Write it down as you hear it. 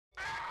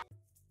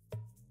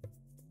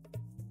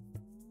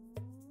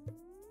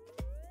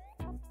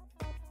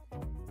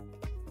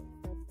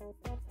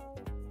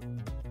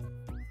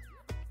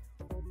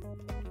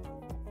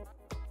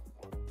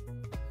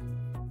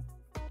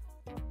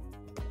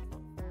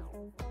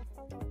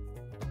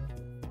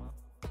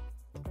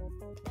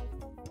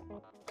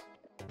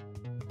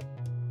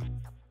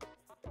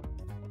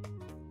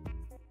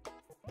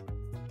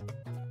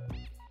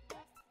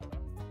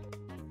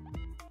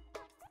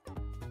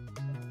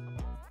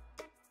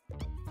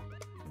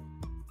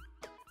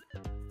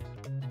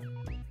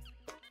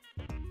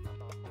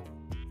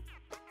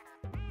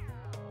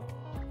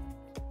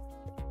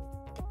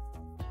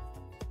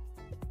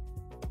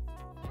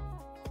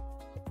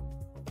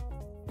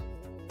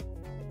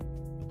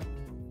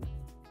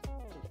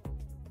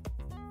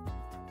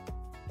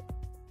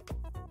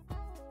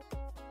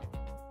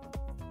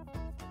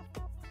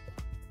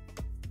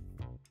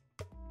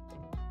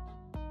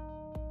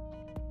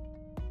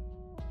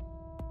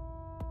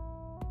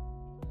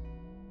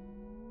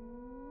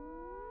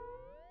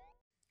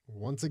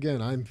Once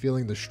again, I'm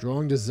feeling the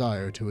strong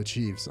desire to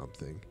achieve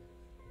something.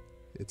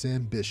 It's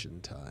ambition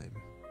time.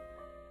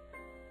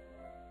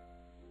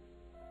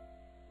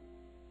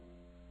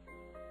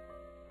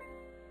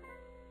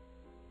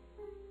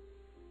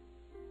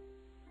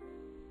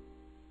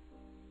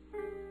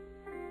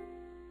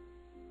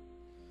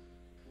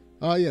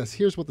 Ah yes,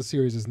 here's what the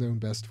series is known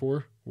best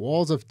for.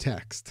 Walls of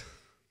text.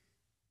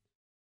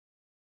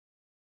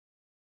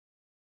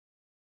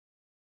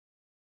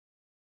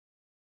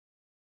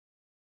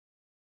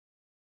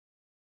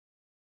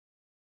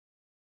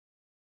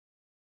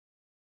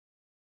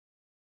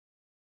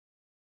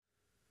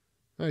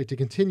 Alright, to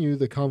continue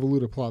the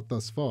convoluted plot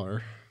thus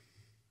far.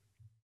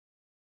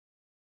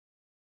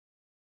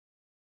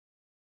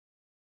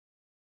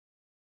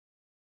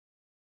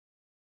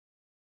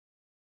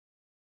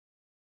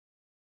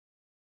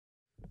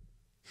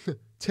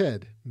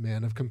 Ted,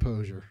 man of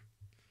composure.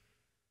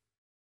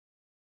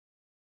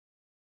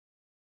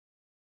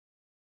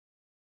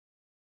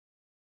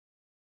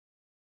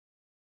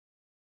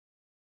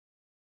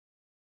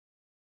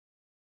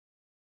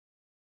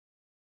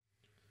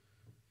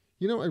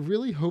 You know, I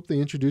really hope they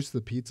introduce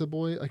the pizza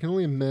boy. I can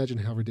only imagine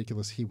how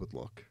ridiculous he would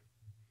look.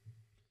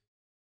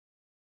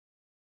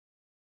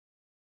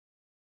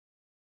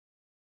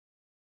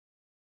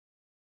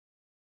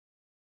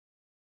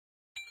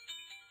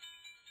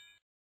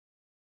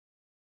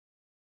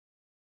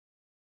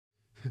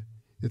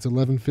 It's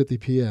 11:50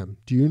 p.m.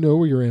 Do you know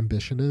where your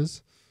ambition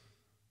is?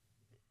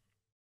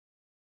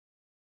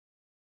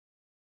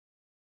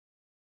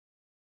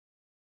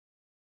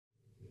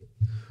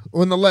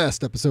 On the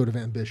last episode of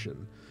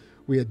Ambition,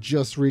 we had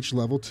just reached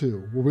level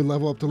 2. Will we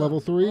level up to level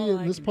 3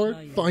 in this part?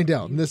 Find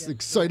out in this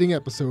exciting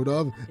episode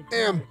of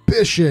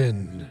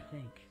Ambition!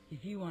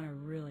 If you want to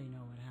really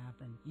know what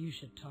happened, you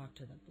should talk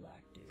to the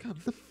black dude. God,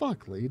 what the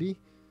fuck, lady?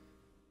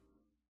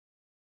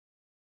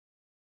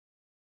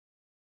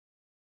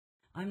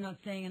 I'm not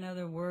saying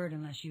another word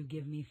unless you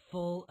give me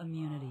full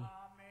immunity.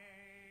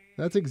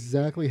 That's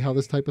exactly how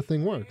this type of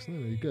thing works. Oh,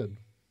 you're good.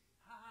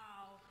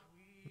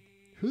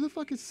 Who the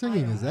fuck is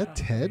singing? Is that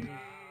Ted?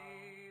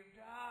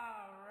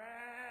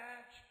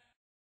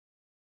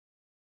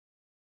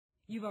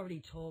 You've already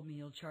told me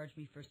you'll charge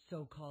me for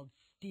so-called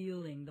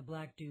stealing the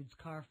black dude's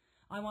car.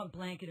 I want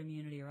blanket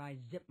immunity or I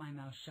zip my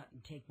mouth shut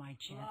and take my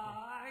chances.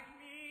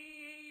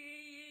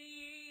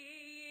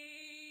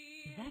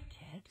 Is that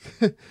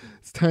Ted?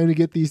 It's time to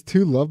get these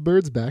two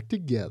lovebirds back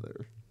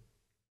together.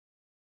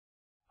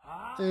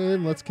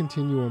 And let's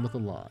continue on with the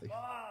lie.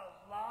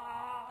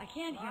 I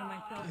can't hear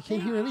myself. I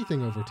can't hear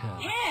anything over Ted.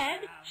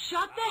 Ted,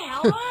 shut the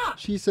hell up!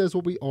 She says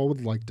what we all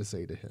would like to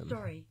say to him.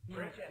 Sorry, now,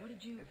 what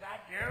did you... Is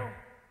that you?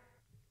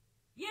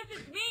 Yes,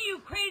 it's me, you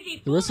crazy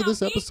fool. The rest of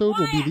this Now keep episode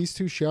will be quiet. these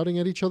two shouting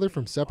at each other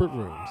from separate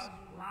rooms.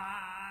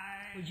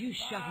 Would you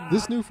shut him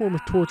This up? new form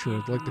of torture,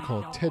 I'd like to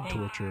call it Ted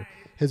torture,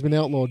 has been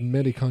outlawed in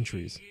many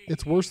countries.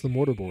 It's worse than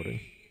waterboarding.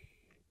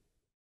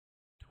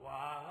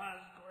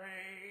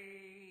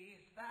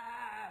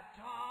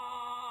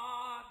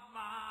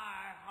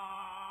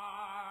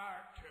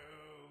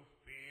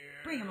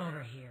 Bring him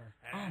over here.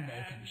 I'll make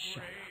him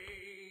shut up.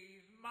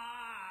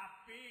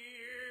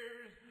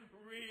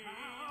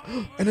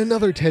 And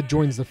another Ted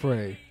joins the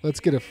fray. Let's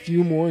get a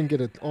few more and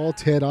get an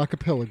all-Ted a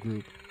cappella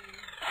group.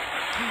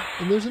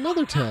 And there's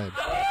another Ted.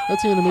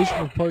 That's the animation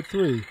from part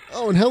 3.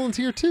 Oh, and Helen's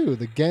here too.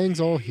 The gang's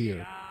all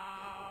here.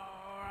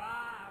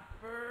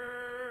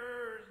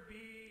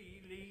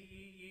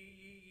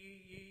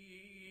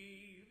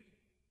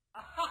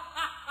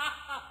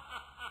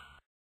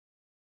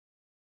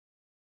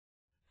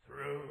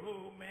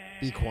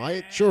 Be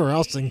quiet? Sure,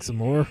 I'll sing some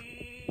more.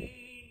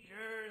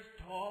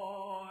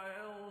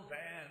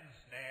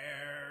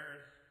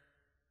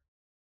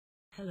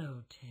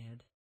 Hello,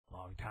 Ted.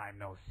 Long time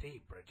no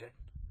see, Bridget.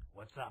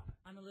 What's up?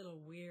 I'm a little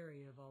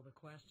weary of all the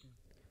questions.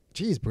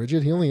 Geez,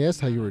 Bridget, he only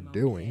asked how you were I'm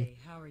doing. okay.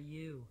 How are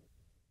you?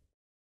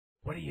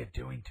 What are you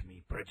doing to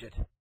me, Bridget?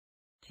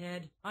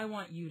 Ted, I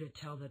want you to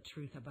tell the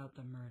truth about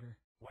the murder.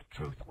 What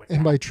truth would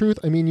And by truth,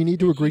 I mean you need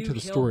to Did agree you to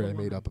the kill story the I made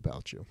woman? up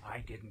about you. I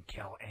didn't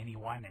kill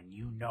anyone, and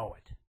you know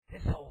it.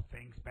 This whole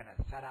thing's been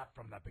a setup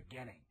from the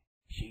beginning.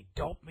 She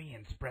doped me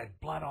and spread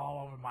blood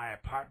all over my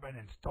apartment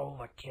and stole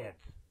the kids.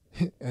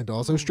 And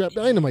also strapped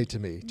dynamite to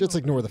me. Just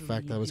ignore the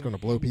fact that I was going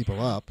to blow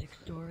people up.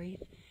 Fantastic stories.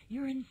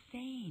 You're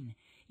insane.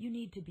 You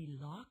need to be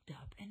locked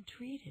up and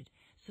treated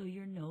so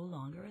you're no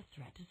longer a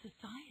threat to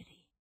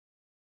society.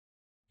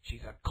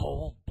 She's a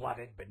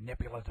cold-blooded,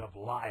 manipulative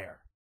liar.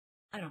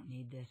 I don't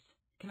need this.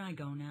 Can I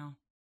go now?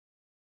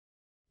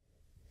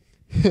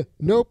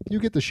 Nope, you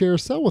get to share a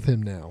cell with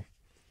him now.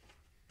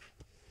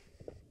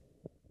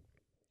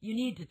 You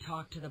need to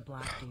talk to the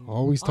black dude.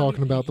 Always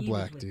talking about the Obviously,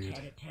 black he was dude. with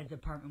Ted at Ted's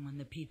apartment when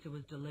the pizza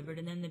was delivered,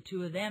 and then the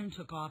two of them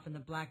took off in the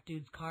black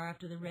dude's car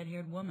after the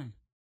red-haired woman.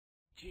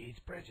 Jeez,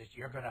 Bridget,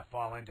 you're gonna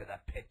fall into the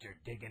pit you're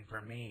digging for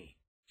me.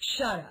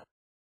 Shut up.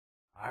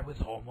 I was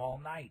home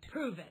all night.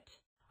 Prove it.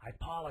 I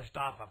polished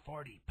off a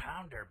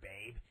 40-pounder,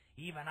 babe.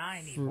 Even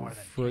I need For more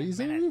than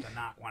phrasing? 10 minutes to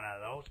knock one of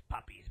those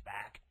puppies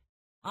back.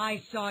 I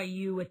saw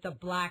you with the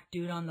black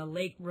dude on the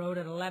lake road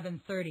at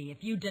 11:30.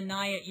 If you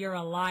deny it, you're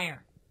a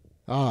liar.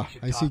 Ah, You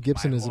should I see talk to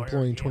Gibson my is lawyer,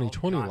 employing Gail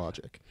 2020 Johnson.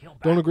 logic. He'll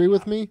Don't back agree me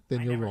with up. me? Then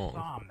I you're never wrong.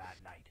 saw him that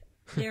night.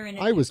 They're in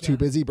it I was too together.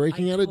 busy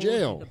breaking I out of told you,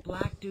 jail. the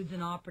black dude's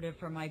an operative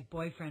for my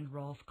boyfriend,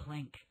 Rolf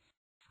Klink.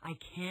 I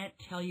can't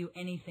tell you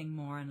anything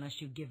more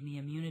unless you give me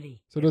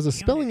immunity. So does a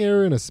spelling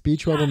error in a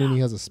speech bubble mean he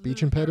has a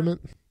speech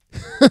impediment?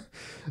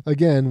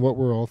 Again, what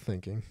we're all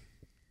thinking.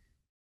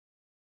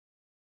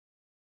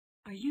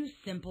 Are you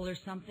simple or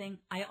something?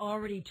 I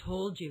already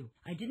told you.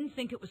 I didn't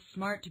think it was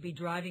smart to be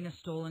driving a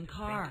stolen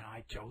car. Think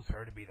I chose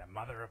her to be the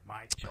mother of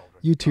my children.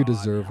 You two God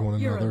deserve help one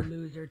You're another. a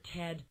loser,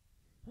 Ted.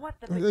 What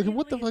the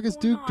What the fuck is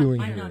going Duke on?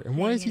 doing I'm here? not And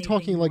why is he saying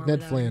talking anything like more Ned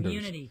without Flanders?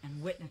 Immunity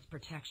and witness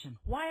protection.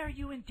 Why are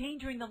you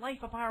endangering the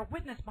life of our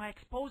witness by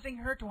exposing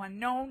her to a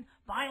known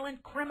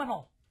violent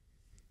criminal?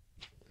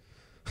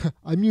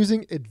 I'm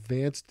using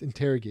advanced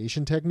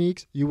interrogation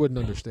techniques you wouldn't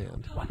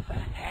understand. What the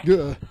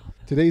heck?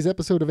 Today's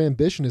episode of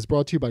Ambition is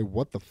brought to you by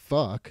What the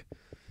Fuck.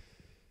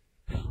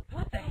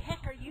 What the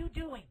heck are you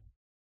doing?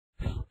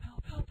 Help,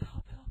 help, help,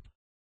 help, help.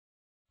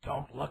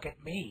 Don't look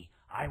at me.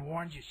 I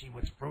warned you she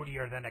was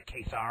fruitier than a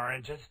case of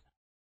oranges.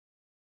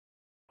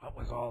 What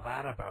was all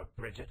that about,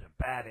 Bridget?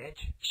 A bad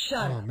itch?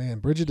 Shut Oh up. man,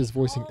 Bridget is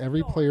voicing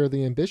every player of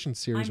the Ambition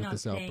series I'm with not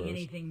this saying outburst.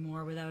 anything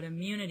more without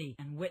immunity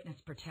and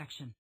witness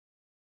protection.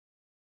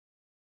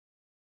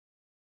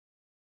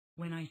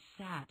 When I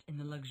sat in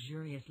the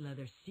luxurious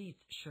leather seats,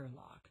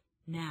 Sherlock.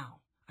 Now,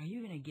 are you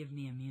going to give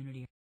me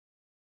immunity?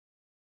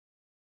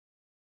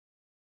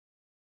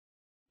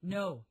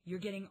 No, you're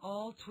getting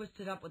all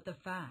twisted up with the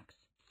facts.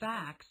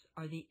 Facts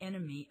are the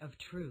enemy of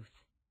truth.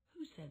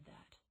 Who said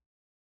that?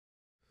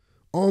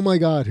 Oh my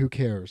god, who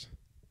cares?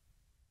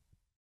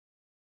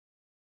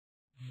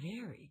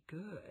 Very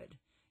good.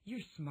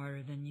 You're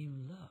smarter than you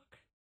look.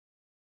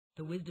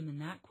 The wisdom in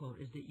that quote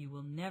is that you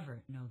will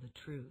never know the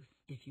truth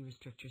if you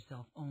restrict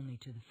yourself only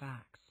to the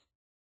facts.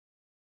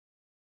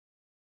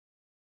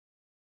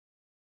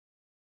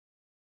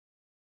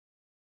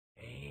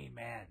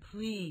 Amen.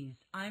 Please,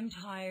 I'm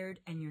tired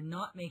and you're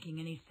not making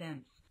any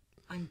sense.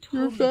 I'm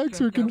Your totally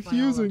facts are stressed out by all of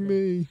confusing this.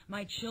 me.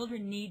 My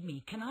children need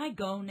me. Can I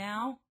go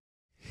now?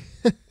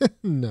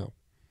 No.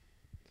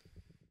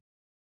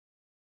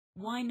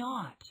 Why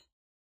not?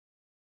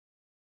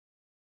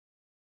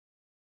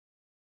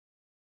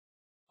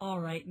 All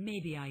right,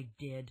 maybe I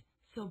did.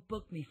 So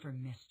book me for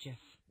mischief.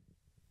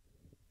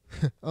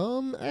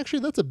 Actually,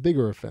 that's a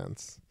bigger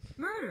offense.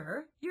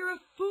 Murder? You're a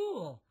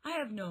fool. I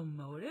have no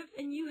motive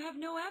and you have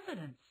no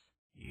evidence.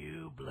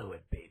 You blew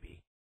it,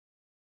 baby.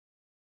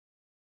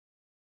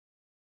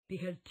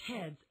 Because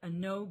Ted's a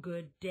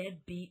no-good,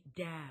 deadbeat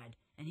dad,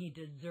 and he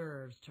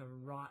deserves to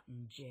rot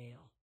in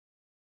jail.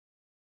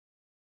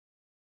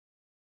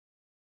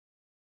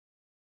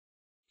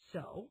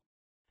 So?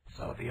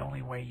 So the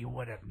only way you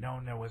would have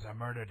known there was a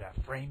murder to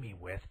frame me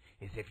with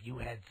is if you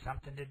had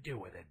something to do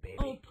with it, baby.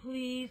 Oh,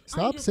 please. I'm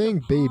Stop just saying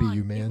a baby, pawn.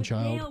 you It was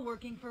man-child. Gail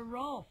working for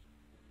Rolf.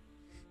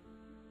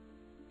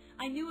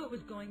 I knew it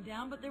was going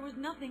down, but there was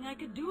nothing I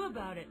could do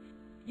about it.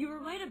 You were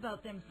right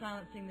about them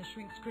silencing the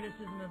shrink's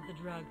criticism of the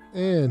drug.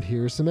 And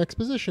here's some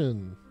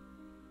exposition.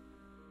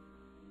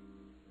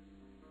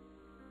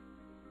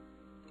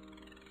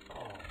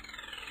 Oh.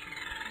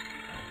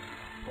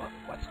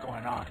 What's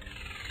going on?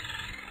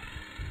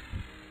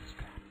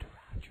 Strapped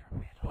around your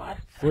middle. What?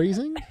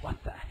 Phrasing?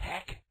 What the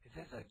heck? Is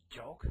this a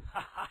joke?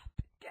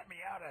 Get me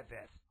out of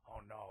this.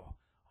 Oh no.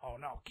 Oh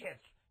no, kids.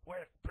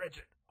 Where's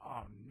Bridget?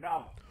 Oh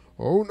no.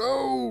 Oh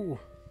no!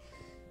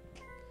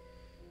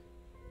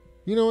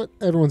 You know what?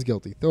 Everyone's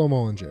guilty. Throw them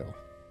all in jail.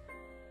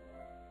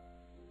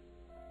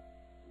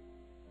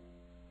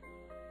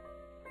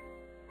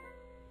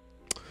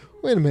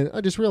 Wait a minute,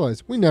 I just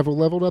realized we never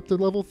leveled up to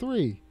level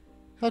 3.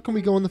 How can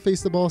we go on the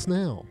Face the Boss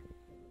now?